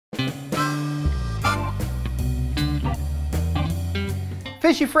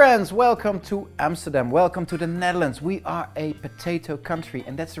Fishy friends, welcome to Amsterdam, welcome to the Netherlands. We are a potato country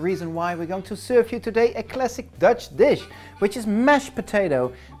and that's the reason why we're going to serve you today a classic Dutch dish, which is mashed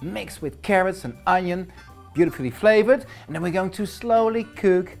potato mixed with carrots and onion, beautifully flavored, and then we're going to slowly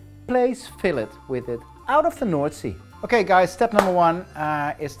cook PLAICE fillet with it out of the North Sea. Okay guys, step number one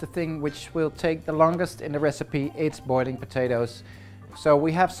is the thing which will take the longest in the recipe. It's boiling potatoes. So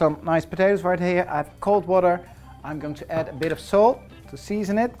we have some nice potatoes right here. I have cold water. I'm going to add a bit of salt to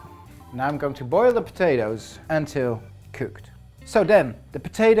season it. Now I'm going to boil the potatoes until cooked. So then the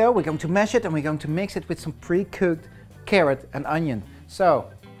potato, we're going to mash it and we're going to mix it with some pre-cooked carrot and onion.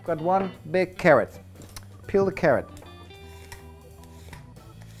 So I've got one big carrot. Peel the carrot.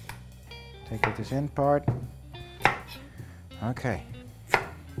 Take out this end part. Okay.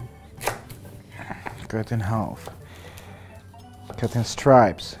 Cut in half. Cut in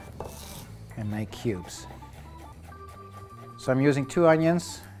stripes and make cubes. So I'm using 2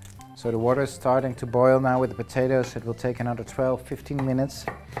 onions. So the water is starting to boil now with the potatoes. It will take another 12-15 minutes.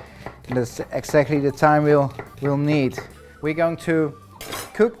 And that's exactly the time we'll need. We're going to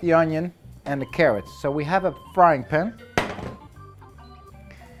cook the onion and the carrots. So we have a frying pan.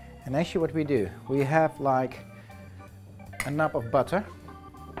 And actually what we do, we have like a knob of butter.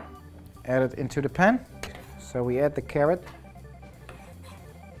 Add it into the pan. So we add the carrot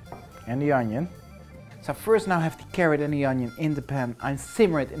and the onion. So first now I have the carrot and the onion in the pan. I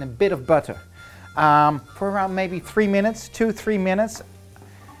simmer it in a bit of butter for around maybe 3 minutes, 2-3 minutes,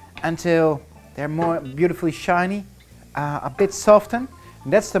 until they're more beautifully shiny, a bit softened.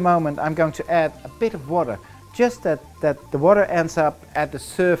 And that's the moment I'm going to add a bit of water, just that the water ends up at the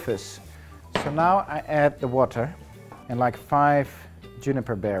surface. So now I add the water and like 5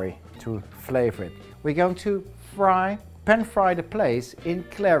 juniper berry to flavor it. We're going to pan fry the PLAICE in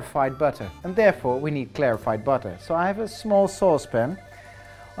clarified butter, and therefore we need clarified butter. So I have a small saucepan.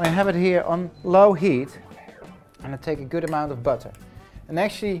 I have it here on low heat and I take a good amount of butter. And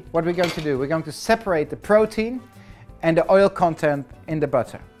actually what we're going to do, we're going to separate the protein and the oil content in the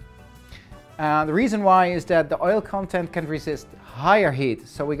butter. The reason why is that the oil content can resist higher heat,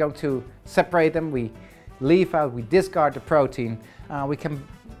 so we're going to separate them. We leave out, we discard the protein. We can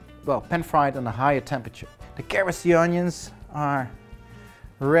pan fry it on a higher temperature. The carrots, the onions are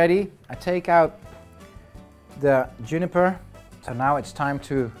ready. I take out the juniper. So now it's time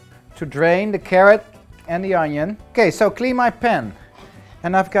to drain the carrot and the onion. Okay, so clean my pan.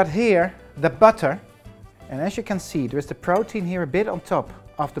 And I've got here the butter. And as you can see, there's the protein here a bit on top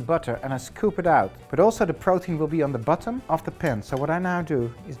of the butter, and I scoop it out. But also the protein will be on the bottom of the pan. So what I now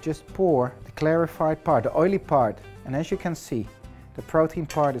do is just pour the clarified part, the oily part. And as you can see, the protein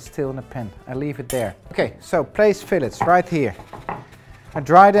part is still in the pan. I leave it there. Okay, so PLAICE fillets right here. I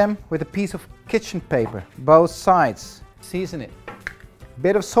dry them with a piece of kitchen paper, both sides. Season it.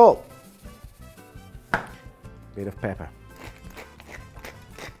 Bit of salt. Bit of pepper.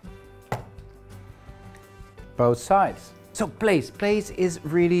 Both sides. So PLAICE is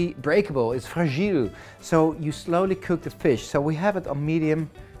really breakable, it's fragile. So you slowly cook the fish. So we have it on medium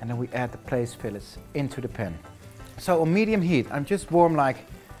and then we add the PLAICE fillets into the pan. So on medium heat, I'm just warm like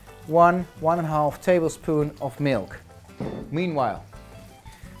 1.5 tablespoon of milk. Meanwhile,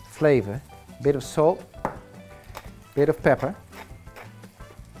 flavor, bit of salt, bit of pepper,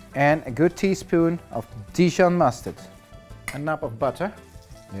 and a good teaspoon of Dijon mustard. A knob of butter.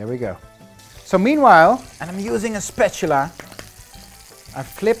 There we go. So meanwhile, and I'm using a spatula, I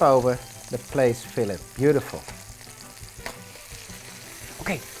flip over the PLAICE fillet. Beautiful.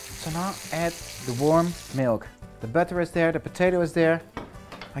 Okay, so now add the warm milk. The butter is there, the potato is there.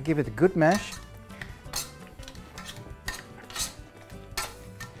 I give it a good mash.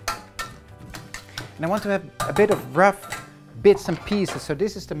 And I want to have a bit of rough bits and pieces, so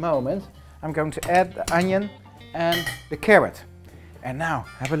this is the moment. I'm going to add the onion and the carrot. And now,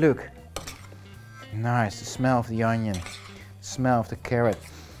 have a look. Nice, the smell of the onion, the smell of the carrot.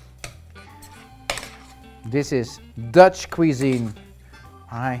 This is Dutch cuisine.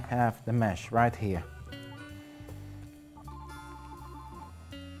 I have the mash right here.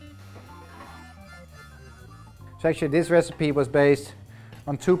 So actually this recipe was based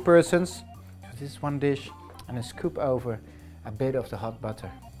on 2 persons. So this is one dish and I scoop over a bit of the hot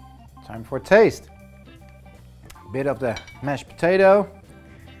butter. Time for a taste. A bit of the mashed potato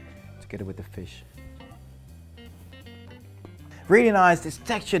together with the fish. Really nice, this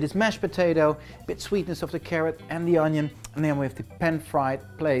texture, this mashed potato, bit sweetness of the carrot and the onion. And then we have the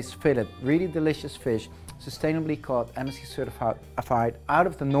pan-fried PLAICE fillet. Really delicious fish, sustainably caught, MSC certified out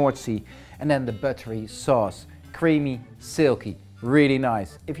of the North Sea. And then the buttery sauce. Creamy, silky, really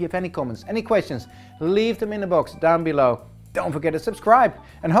nice. If you have any comments, any questions, leave them in the box down below. Don't forget to subscribe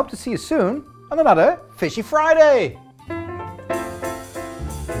and hope to see you soon on another Fishy Friday.